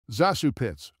Zasu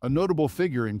Pitts, a notable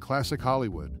figure in classic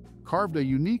Hollywood, carved a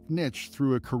unique niche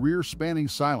through a career spanning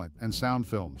silent and sound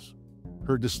films.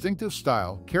 Her distinctive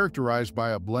style, characterized by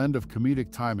a blend of comedic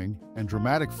timing and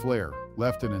dramatic flair,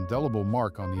 left an indelible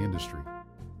mark on the industry.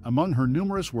 Among her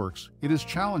numerous works, it is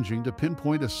challenging to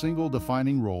pinpoint a single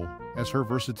defining role, as her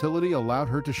versatility allowed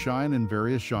her to shine in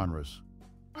various genres.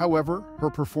 However, her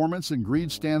performance in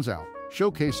Greed stands out,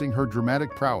 showcasing her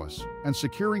dramatic prowess and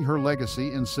securing her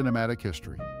legacy in cinematic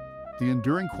history. The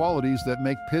enduring qualities that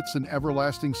make Pitts an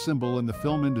everlasting symbol in the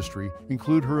film industry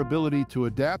include her ability to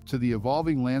adapt to the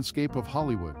evolving landscape of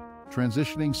Hollywood,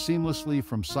 transitioning seamlessly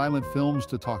from silent films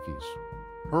to talkies.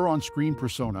 Her on-screen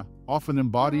persona, often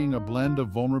embodying a blend of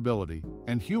vulnerability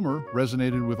and humor,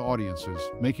 resonated with audiences,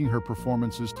 making her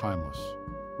performances timeless.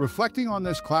 Reflecting on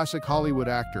this classic Hollywood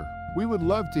actor, we would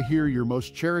love to hear your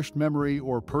most cherished memory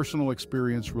or personal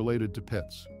experience related to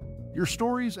Pitts. Your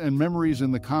stories and memories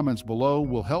in the comments below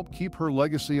will help keep her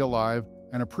legacy alive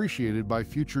and appreciated by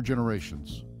future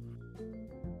generations.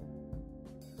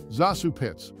 Zasu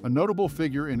Pitts, a notable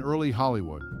figure in early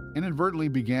Hollywood, inadvertently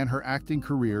began her acting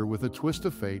career with a twist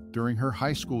of fate during her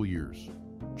high school years.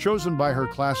 Chosen by her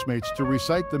classmates to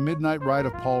recite The Midnight Ride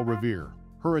of Paul Revere,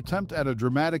 her attempt at a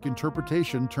dramatic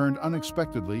interpretation turned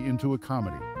unexpectedly into a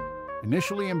comedy.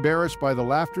 Initially embarrassed by the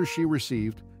laughter she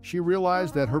received, she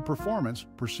realized that her performance,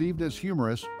 perceived as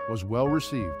humorous, was well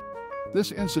received.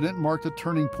 This incident marked a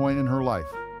turning point in her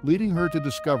life, leading her to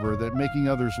discover that making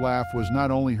others laugh was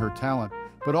not only her talent,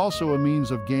 but also a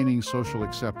means of gaining social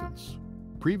acceptance.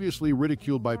 Previously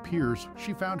ridiculed by peers,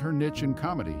 she found her niche in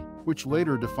comedy, which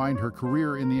later defined her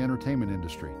career in the entertainment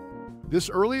industry. This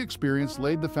early experience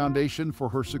laid the foundation for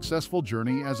her successful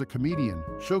journey as a comedian,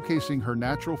 showcasing her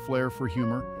natural flair for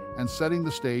humor and setting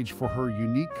the stage for her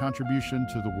unique contribution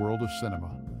to the world of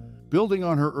cinema. Building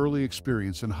on her early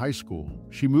experience in high school,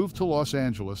 she moved to Los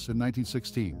Angeles in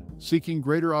 1916, seeking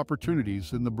greater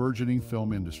opportunities in the burgeoning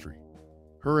film industry.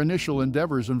 Her initial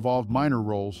endeavors involved minor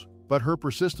roles, but her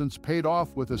persistence paid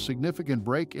off with a significant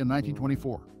break in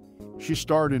 1924. She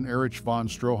starred in Erich von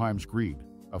Stroheim's Greed,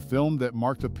 a film that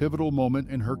marked a pivotal moment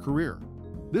in her career.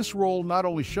 This role not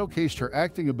only showcased her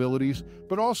acting abilities,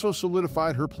 but also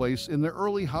solidified her place in the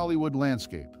early Hollywood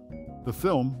landscape. The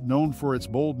film, known for its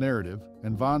bold narrative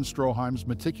and von Stroheim's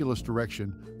meticulous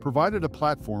direction, provided a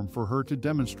platform for her to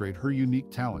demonstrate her unique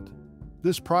talent.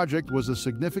 This project was a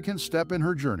significant step in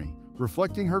her journey,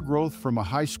 reflecting her growth from a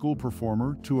high school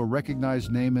performer to a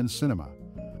recognized name in cinema.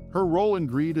 Her role in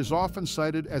Greed is often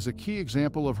cited as a key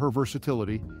example of her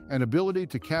versatility and ability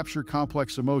to capture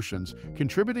complex emotions,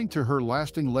 contributing to her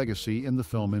lasting legacy in the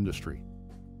film industry.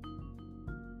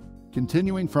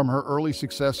 Continuing from her early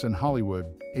success in Hollywood,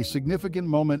 a significant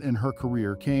moment in her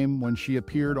career came when she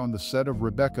appeared on the set of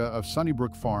Rebecca of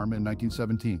Sunnybrook Farm in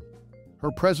 1917.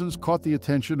 Her presence caught the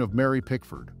attention of Mary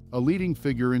Pickford, a leading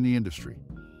figure in the industry.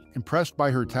 Impressed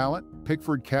by her talent,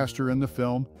 Pickford cast her in the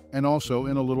film and also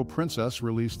in A Little Princess,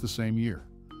 released the same year.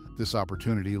 This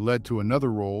opportunity led to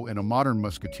another role in A Modern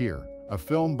Musketeer, a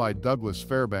film by Douglas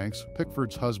Fairbanks,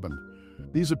 Pickford's husband.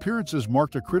 These appearances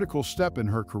marked a critical step in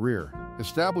her career,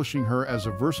 establishing her as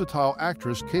a versatile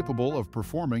actress capable of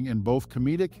performing in both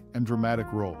comedic and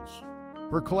dramatic roles.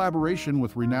 Her collaboration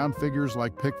with renowned figures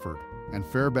like Pickford and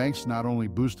Fairbanks not only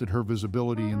boosted her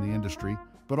visibility in the industry,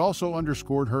 but also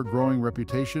underscored her growing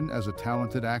reputation as a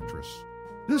talented actress.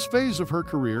 This phase of her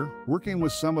career, working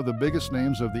with some of the biggest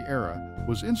names of the era,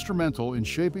 was instrumental in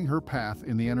shaping her path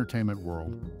in the entertainment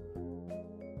world.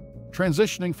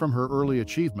 Transitioning from her early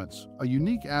achievements, a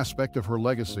unique aspect of her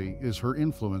legacy is her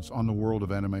influence on the world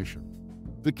of animation.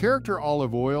 The character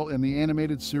Olive Oyl in the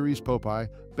animated series Popeye,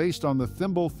 based on the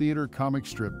Thimble Theater comic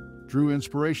strip, drew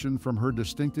inspiration from her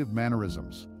distinctive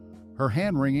mannerisms. Her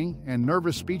hand-wringing and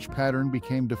nervous speech pattern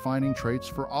became defining traits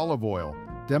for Olive Oyl,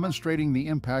 demonstrating the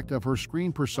impact of her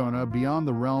screen persona beyond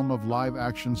the realm of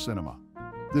live-action cinema.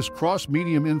 This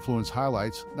cross-medium influence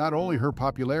highlights not only her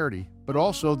popularity, but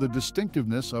also the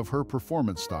distinctiveness of her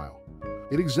performance style.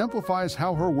 It exemplifies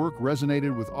how her work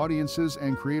resonated with audiences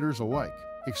and creators alike,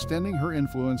 extending her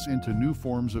influence into new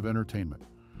forms of entertainment.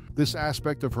 This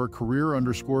aspect of her career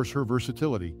underscores her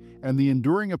versatility and the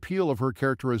enduring appeal of her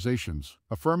characterizations,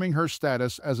 affirming her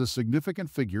status as a significant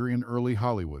figure in early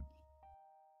Hollywood.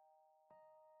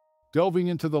 Delving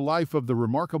into the life of the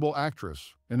remarkable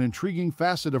actress, an intriguing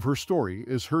facet of her story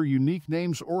is her unique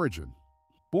name's origin.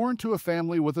 Born to a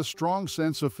family with a strong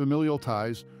sense of familial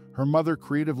ties, her mother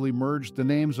creatively merged the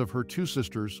names of her two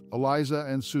sisters, Eliza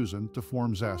and Susan, to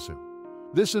form Zasu.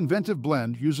 This inventive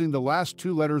blend, using the last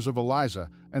two letters of Eliza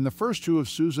and the first two of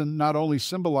Susan, not only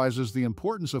symbolizes the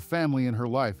importance of family in her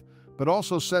life, but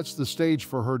also sets the stage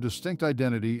for her distinct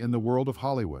identity in the world of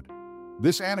Hollywood.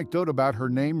 This anecdote about her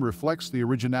name reflects the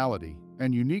originality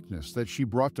and uniqueness that she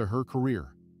brought to her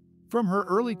career. From her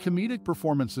early comedic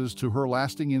performances to her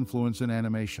lasting influence in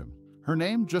animation, her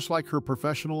name, just like her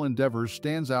professional endeavors,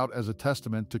 stands out as a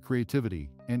testament to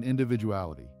creativity and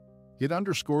individuality. It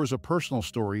underscores a personal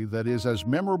story that is as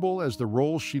memorable as the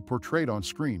roles she portrayed on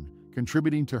screen,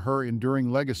 contributing to her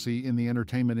enduring legacy in the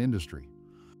entertainment industry.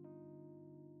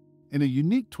 In a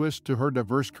unique twist to her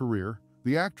diverse career,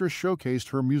 the actress showcased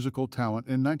her musical talent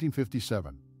in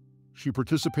 1957. She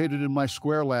participated in My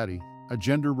Square Laddie, a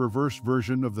gender-reversed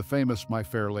version of the famous My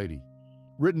Fair Lady.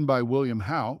 Written by William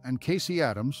Howe and Casey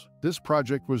Adams, this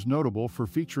project was notable for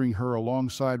featuring her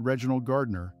alongside Reginald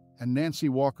Gardner and Nancy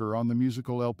Walker on the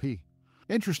musical LP.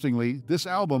 Interestingly, this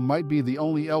album might be the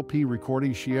only LP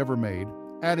recording she ever made,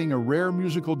 adding a rare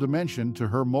musical dimension to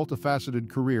her multifaceted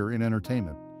career in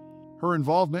entertainment. Her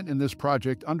involvement in this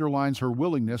project underlines her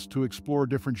willingness to explore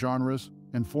different genres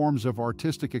and forms of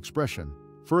artistic expression,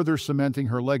 further cementing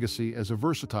her legacy as a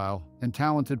versatile and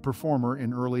talented performer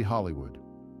in early Hollywood.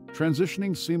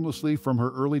 Transitioning seamlessly from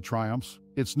her early triumphs,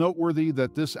 it's noteworthy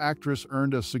that this actress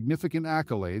earned a significant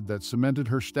accolade that cemented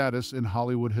her status in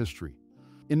Hollywood history.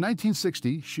 In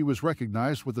 1960, she was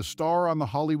recognized with a star on the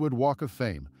Hollywood Walk of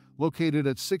Fame, located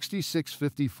at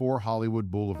 6654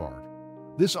 Hollywood Boulevard.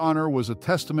 This honor was a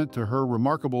testament to her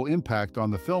remarkable impact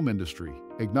on the film industry,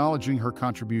 acknowledging her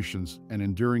contributions and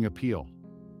enduring appeal.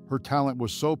 Her talent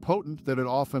was so potent that it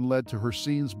often led to her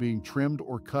scenes being trimmed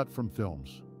or cut from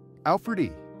films. Alfred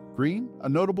E. Green, a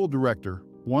notable director,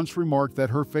 once remarked that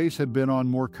her face had been on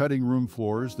more cutting room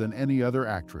floors than any other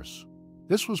actress.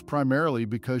 This was primarily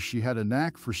because she had a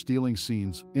knack for stealing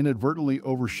scenes, inadvertently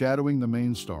overshadowing the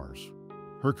main stars.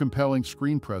 Her compelling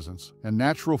screen presence and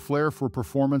natural flair for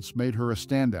performance made her a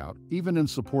standout, even in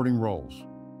supporting roles.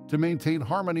 To maintain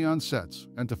harmony on sets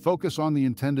and to focus on the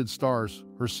intended stars,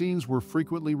 her scenes were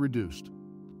frequently reduced.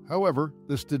 However,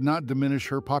 this did not diminish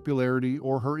her popularity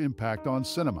or her impact on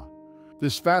cinema.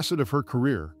 This facet of her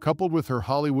career, coupled with her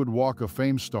Hollywood Walk of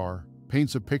Fame star,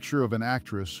 paints a picture of an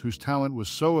actress whose talent was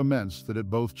so immense that it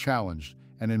both challenged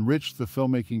and enriched the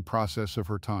filmmaking process of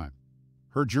her time.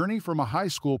 Her journey from a high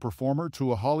school performer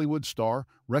to a Hollywood star,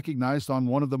 recognized on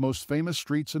one of the most famous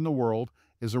streets in the world,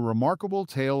 is a remarkable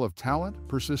tale of talent,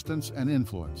 persistence, and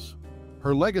influence.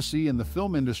 Her legacy in the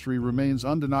film industry remains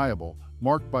undeniable,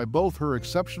 marked by both her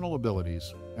exceptional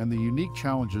abilities and the unique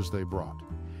challenges they brought.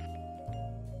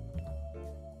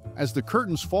 As the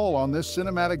curtains fall on this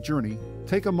cinematic journey,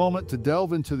 take a moment to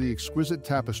delve into the exquisite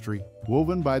tapestry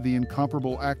woven by the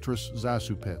incomparable actress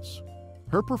Zasu Pitts.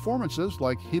 Her performances,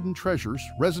 like hidden treasures,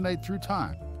 resonate through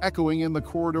time, echoing in the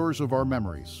corridors of our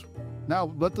memories.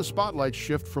 Now, let the spotlight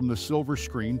shift from the silver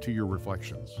screen to your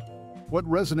reflections. What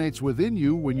resonates within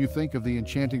you when you think of the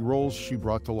enchanting roles she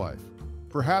brought to life?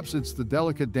 Perhaps it's the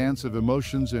delicate dance of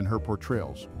emotions in her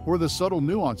portrayals, or the subtle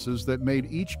nuances that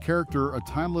made each character a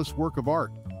timeless work of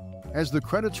art. As the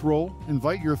credits roll,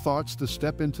 invite your thoughts to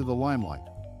step into the limelight.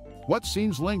 What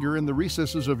scenes linger in the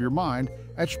recesses of your mind,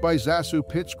 etched by Zasu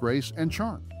Pitts' grace and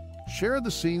charm? Share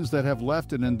the scenes that have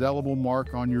left an indelible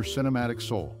mark on your cinematic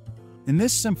soul. In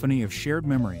this symphony of shared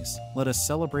memories, let us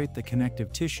celebrate the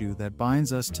connective tissue that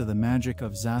binds us to the magic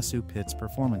of Zasu Pitts'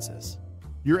 performances.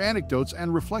 Your anecdotes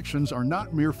and reflections are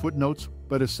not mere footnotes,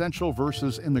 but essential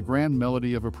verses in the grand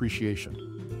melody of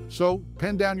appreciation. So,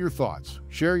 pen down your thoughts,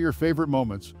 share your favorite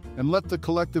moments, and let the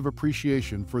collective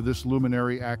appreciation for this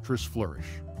luminary actress flourish.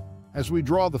 As we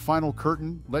draw the final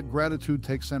curtain, let gratitude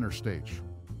take center stage.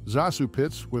 Zasu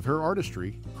Pitts, with her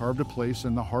artistry, carved a place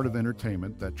in the heart of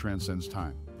entertainment that transcends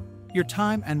time. Your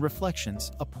time and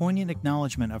reflections, a poignant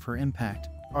acknowledgement of her impact,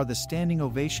 are the standing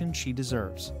ovation she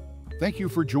deserves. Thank you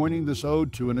for joining this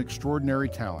ode to an extraordinary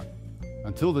talent.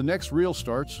 Until the next reel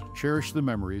starts, cherish the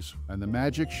memories and the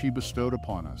magic she bestowed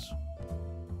upon us.